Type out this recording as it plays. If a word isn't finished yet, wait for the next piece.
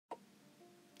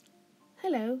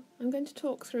Hello, I'm going to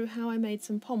talk through how I made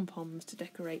some pom-poms to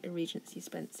decorate a Regency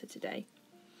Spencer today.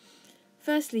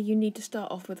 Firstly, you need to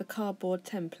start off with a cardboard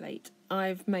template.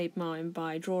 I've made mine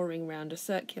by drawing around a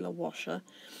circular washer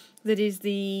that is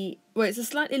it's a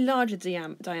slightly larger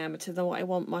diameter than what I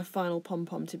want my final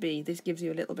pom-pom to be. This gives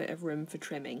you a little bit of room for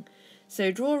trimming.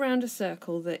 So draw around a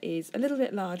circle that is a little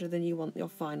bit larger than you want your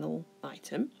final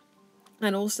item.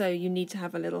 And also you need to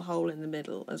have a little hole in the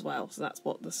middle as well, so that's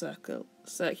what the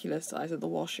circular size of the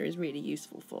washer is really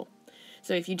useful for.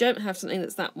 So if you don't have something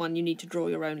that's that one, you need to draw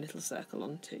your own little circle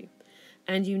onto.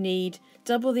 And you need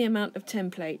double the amount of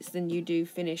templates than you do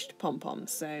finished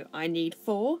pom-poms. So I need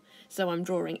 4, so I'm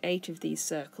drawing 8 of these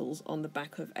circles on the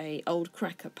back of a old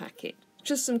cracker packet.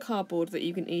 Just some cardboard that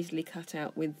you can easily cut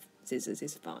out with scissors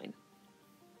is fine.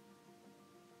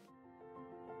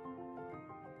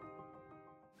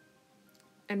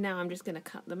 And now I'm just going to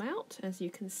cut them out, as you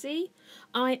can see.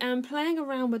 I am playing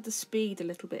around with the speed a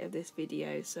little bit of this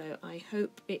video, so I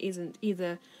hope it isn't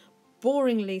either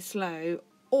boringly slow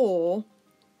or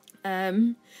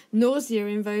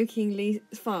nausea-invokingly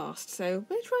fast. So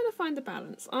we're trying to find the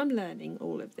balance. I'm learning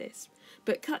all of this.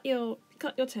 But cut your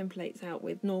templates out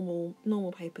with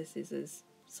normal paper scissors,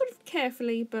 sort of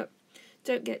carefully, but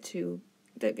don't get too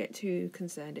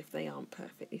concerned if they aren't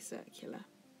perfectly circular.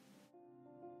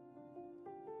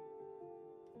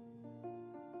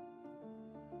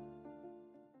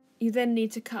 You then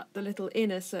need to cut the little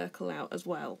inner circle out as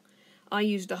well. I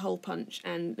used a hole punch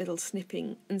and little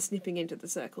snipping into the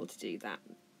circle to do that.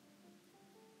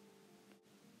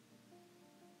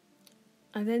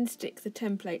 I then stick the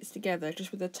templates together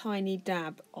just with a tiny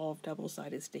dab of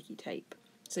double-sided sticky tape.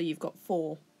 So you've got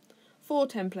four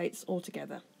templates all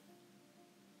together.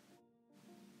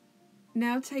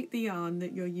 Now take the yarn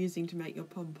that you're using to make your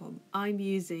pom-pom. I'm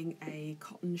using a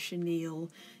cotton chenille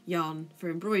yarn for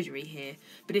embroidery here,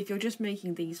 but if you're just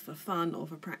making these for fun or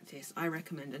for practice, I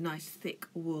recommend a nice thick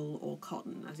wool or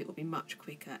cotton, as it will be much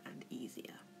quicker and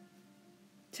easier.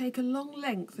 Take a long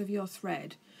length of your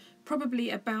thread,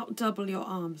 probably about double your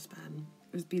arm span,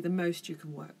 would be the most you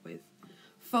can work with.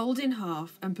 Fold in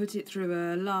half and put it through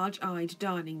a large-eyed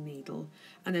darning needle,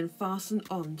 and then fasten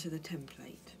on to the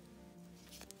template.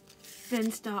 Then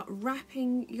start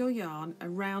wrapping your yarn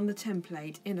around the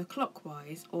template in a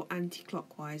clockwise or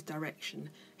anti-clockwise direction,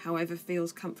 however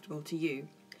feels comfortable to you.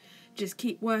 Just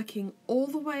keep working all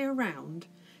the way around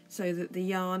so that the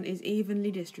yarn is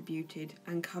evenly distributed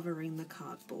and covering the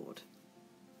cardboard.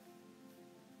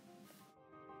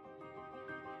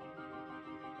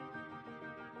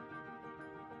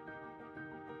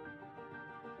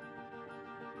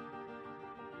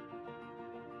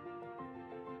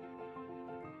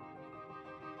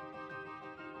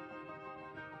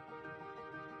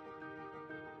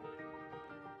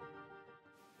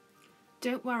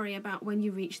 Don't worry about when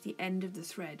you reach the end of the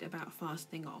thread about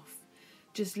fastening off.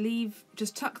 Just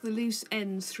tuck the loose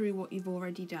ends through what you've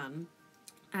already done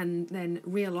and then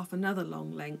reel off another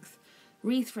long length,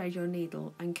 rethread your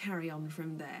needle and carry on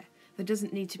from there. There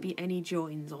doesn't need to be any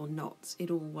joins or knots, it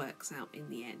all works out in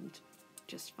the end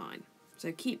just fine.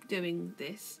 So keep doing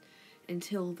this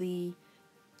until the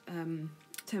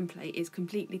template is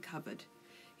completely covered.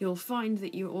 You'll find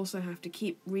that you also have to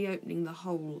keep reopening the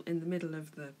hole in the middle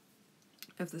of the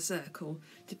circle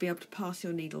to be able to pass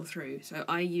your needle through. So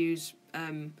I use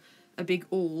a big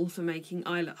awl for making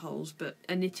eyelet holes, but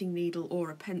a knitting needle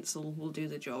or a pencil will do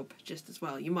the job just as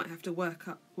well. You might have to work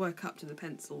up to the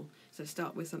pencil, so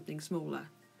start with something smaller,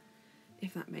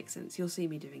 if that makes sense. You'll see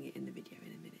me doing it in the video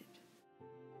in a minute.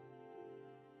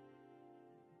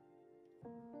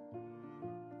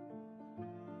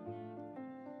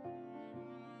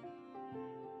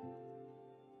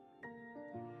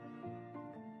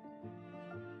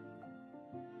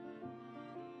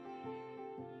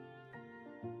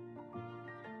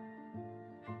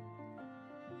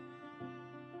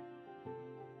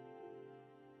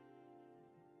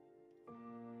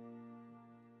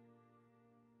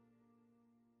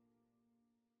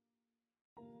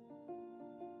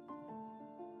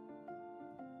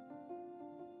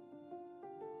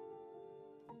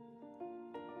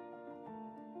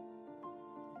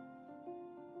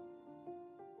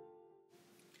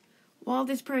 While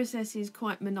this process is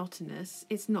quite monotonous,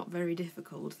 it's not very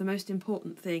difficult. The most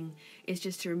important thing is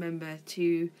just to remember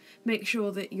to make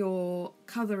sure that your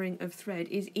colouring of thread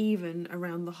is even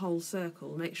around the whole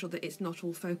circle. Make sure that it's not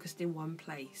all focused in one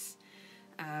place.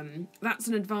 That's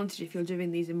an advantage if you're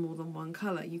doing these in more than one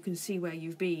colour. You can see where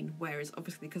you've been, whereas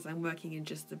obviously because I'm working in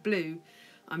just the blue,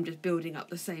 I'm just building up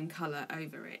the same colour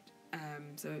over it.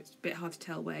 So it's a bit hard to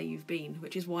tell where you've been,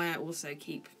 which is why I also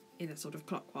keep in a sort of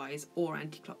clockwise or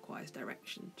anti-clockwise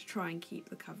direction to try and keep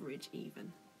the coverage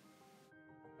even.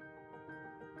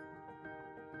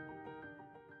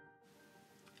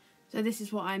 So this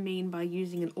is what I mean by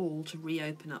using an awl to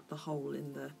reopen up the hole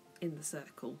in the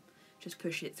circle. Just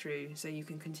push it through so you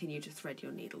can continue to thread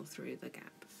your needle through the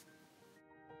gap.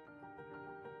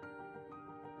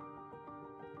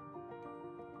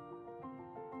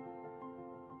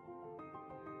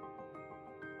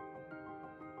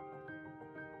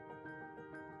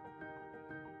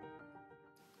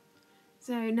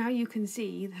 So now you can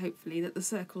see, hopefully, that the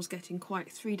circle's getting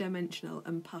quite three-dimensional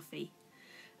and puffy,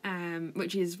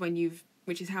 which is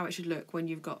how it should look when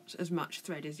you've got as much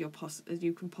thread as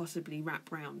you can possibly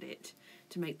wrap round it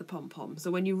to make the pom-pom.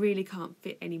 So when you really can't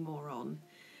fit any more on,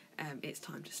 it's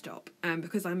time to stop. And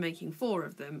because I'm making 4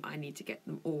 of them, I need to get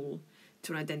them all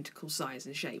to an identical size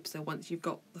and shape. So once you've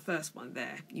got the first one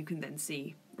there, you can then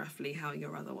see roughly how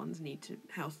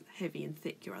heavy and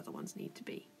thick your other ones need to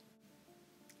be.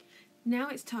 Now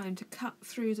it's time to cut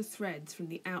through the threads from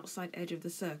the outside edge of the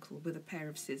circle with a pair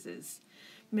of scissors,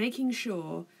 making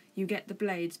sure you get the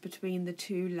blades between the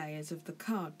 2 layers of the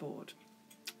cardboard.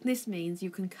 This means you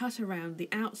can cut around the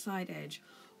outside edge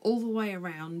all the way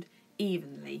around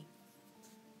evenly.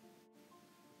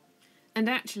 And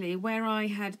actually, where I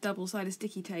had double-sided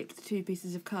sticky taped the 2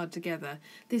 pieces of card together,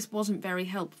 this wasn't very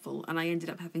helpful, and I ended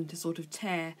up having to sort of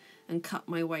tear and cut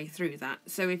my way through that.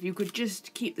 So if you could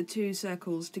just keep the 2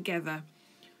 circles together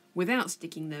without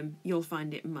sticking them, you'll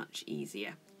find it much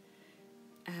easier.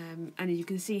 And as you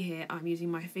can see here, I'm using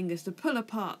my fingers to pull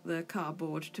apart the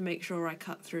cardboard to make sure I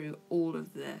cut through all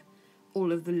of the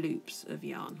loops of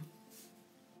yarn.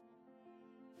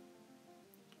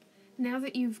 Now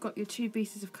that you've got your 2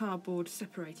 pieces of cardboard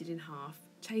separated in half,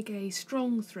 take a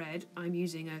strong thread, I'm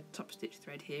using a top stitch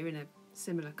thread here in a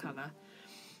similar colour,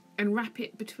 and wrap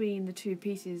it between the 2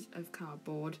 pieces of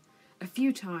cardboard a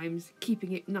few times,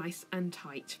 keeping it nice and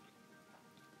tight.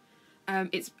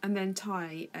 And then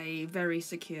tie a very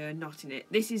secure knot in it.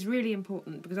 This is really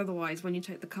important because otherwise when you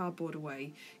take the cardboard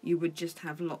away you would just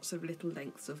have lots of little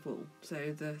lengths of wool.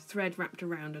 So the thread wrapped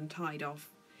around and tied off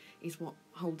is what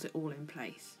holds it all in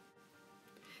place.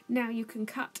 Now you can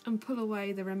cut and pull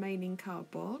away the remaining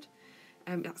cardboard,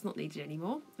 that's not needed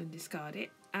anymore, and discard it,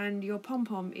 and your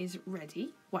pom-pom is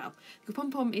ready. Well, your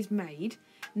pom-pom is made.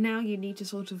 Now you need to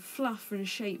sort of fluff and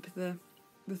shape the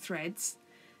threads,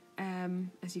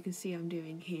 as you can see I'm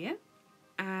doing here,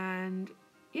 and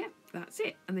yeah, that's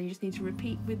it. And then you just need to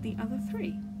repeat with the other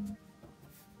 3.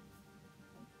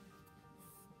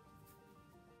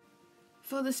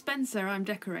 For the Spencer I'm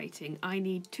decorating, I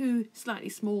need 2 slightly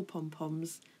small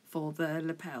pom-poms for the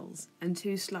lapels and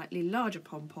 2 slightly larger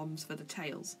pom-poms for the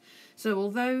tails. So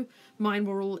although mine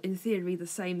were all in theory the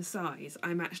same size,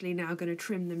 I'm actually now going to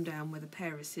trim them down with a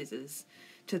pair of scissors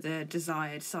to the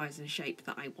desired size and shape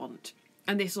that I want.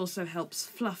 And this also helps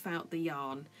fluff out the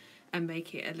yarn and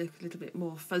make it look a little bit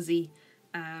more fuzzy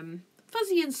and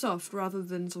soft rather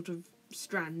than sort of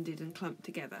stranded and clumped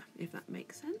together, if that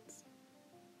makes sense.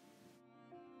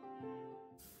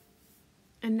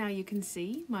 And now you can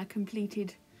see my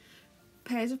completed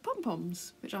pairs of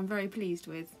pom-poms, which I'm very pleased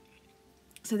with.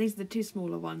 So these are the 2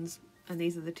 smaller ones, and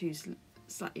these are the 2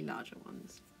 slightly larger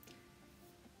ones.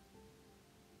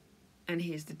 And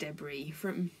here's the debris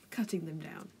from cutting them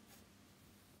down.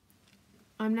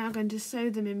 I'm now going to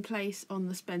sew them in place on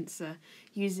the Spencer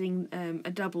using a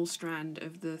double strand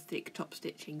of the thick top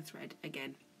stitching thread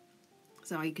again.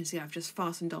 So you can see I've just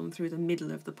fastened on through the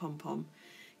middle of the pom-pom,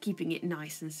 keeping it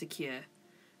nice and secure.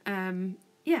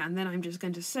 Yeah, and then I'm just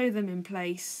going to sew them in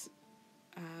place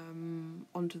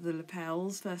onto the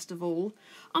lapels first of all.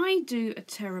 I do a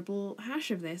terrible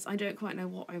hash of this. I don't quite know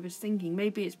what I was thinking.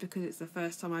 Maybe it's because it's the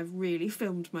first time I've really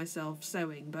filmed myself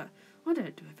sewing, but I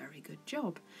don't do a very good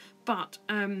job. But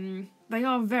they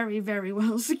are very, very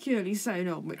well securely sewn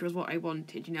on, which was what I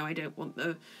wanted. You know, I don't want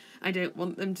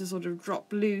them to sort of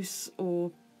drop loose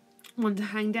or one to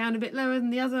hang down a bit lower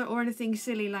than the other or anything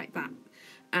silly like that.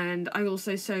 And I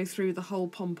also sew through the whole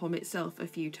pom-pom itself a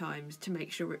few times to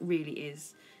make sure it really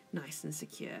is nice and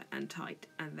secure and tight,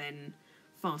 and then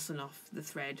fasten off the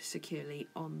thread securely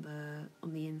on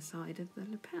the inside of the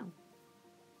lapel.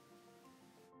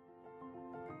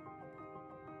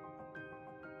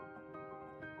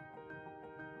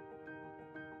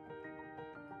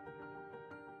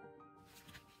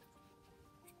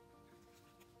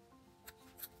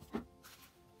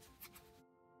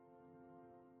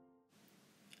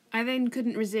 I then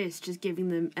couldn't resist just giving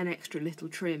them an extra little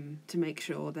trim to make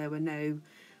sure there were no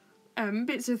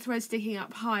bits of thread sticking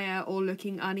up higher or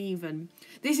looking uneven.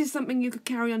 This is something you could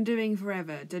carry on doing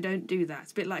forever, so don't do that.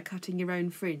 It's a bit like cutting your own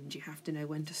fringe, you have to know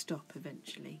when to stop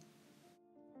eventually.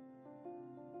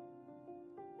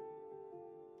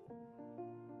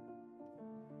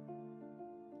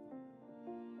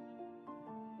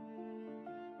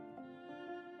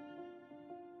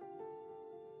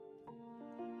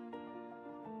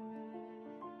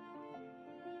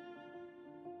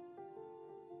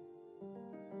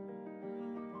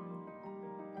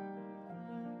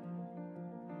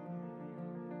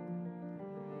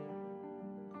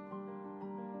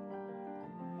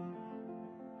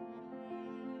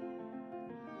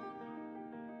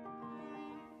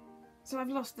 So I've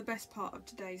lost the best part of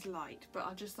today's light, but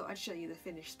I just thought I'd show you the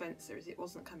finished Spencer as it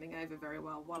wasn't coming over very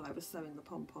well while I was sewing the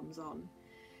pom-poms on.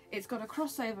 It's got a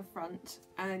crossover front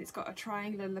and it's got a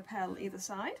triangular lapel either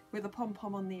side with a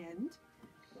pom-pom on the end.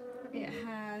 It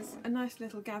has a nice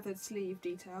little gathered sleeve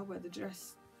detail where the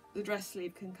dress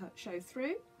sleeve can show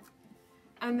through.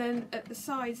 And then at the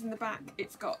sides and the back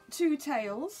it's got two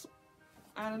tails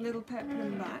and a little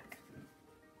peplum back.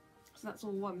 So that's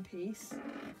all one piece.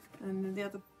 And then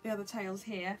the other tails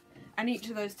here, and each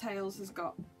of those tails has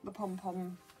got the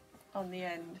pom-pom on the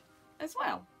end as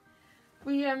well.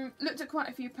 We looked at quite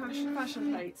a few fashion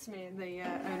plates, me and the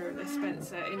owner of this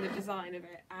Spencer, in the design of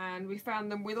it, and we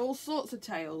found them with all sorts of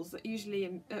tails that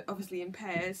usually obviously in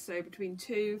pairs, so between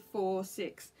 2, 4,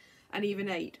 6 and even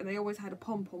 8, and they always had a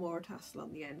pom-pom or a tassel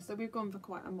on the end, so we've gone for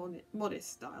quite a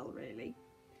modest style really.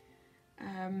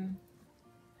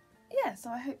 Yeah, so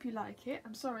I hope you like it.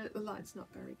 I'm sorry that the light's not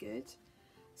very good.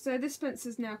 So this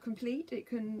Spencer's now complete. It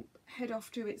can head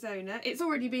off to its owner. It's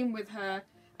already been with her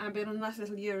and been on a nice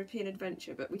little European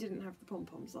adventure, but we didn't have the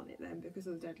pom-poms on it then because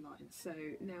of the deadline. So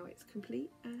now it's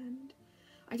complete, and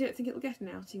I don't think it'll get an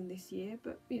outing this year,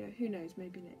 but you know, who knows,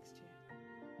 maybe next year.